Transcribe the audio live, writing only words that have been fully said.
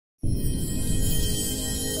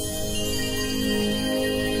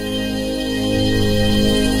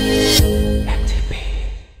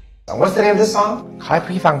What's the name of this song? ขอให้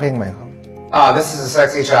พี่ฟังเพลงใหม่ครับ This is a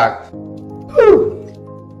sexy track. Woo.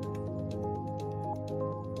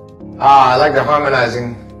 I like the harmonizing.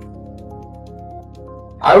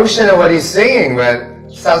 I wish I know what he's singing, but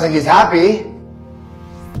it sounds like he's happy.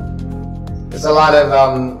 There's a lot of,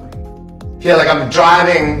 feel like I'm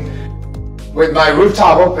driving with my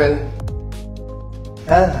rooftop open.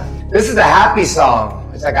 This is a happy song.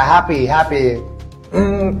 It's like a happy.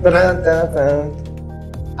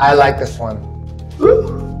 I like this one.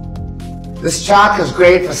 This track is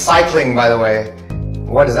great for cycling, by the way.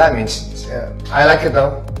 What does that mean? I like it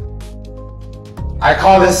though. I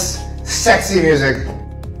call this sexy music.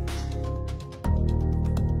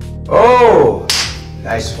 Oh,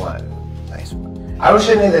 nice one. I wish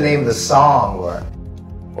I knew the name of the song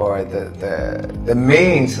or the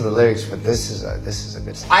meaning to the lyrics, but this is a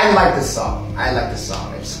good song. I like this song. I like the song.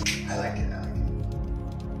 I like it.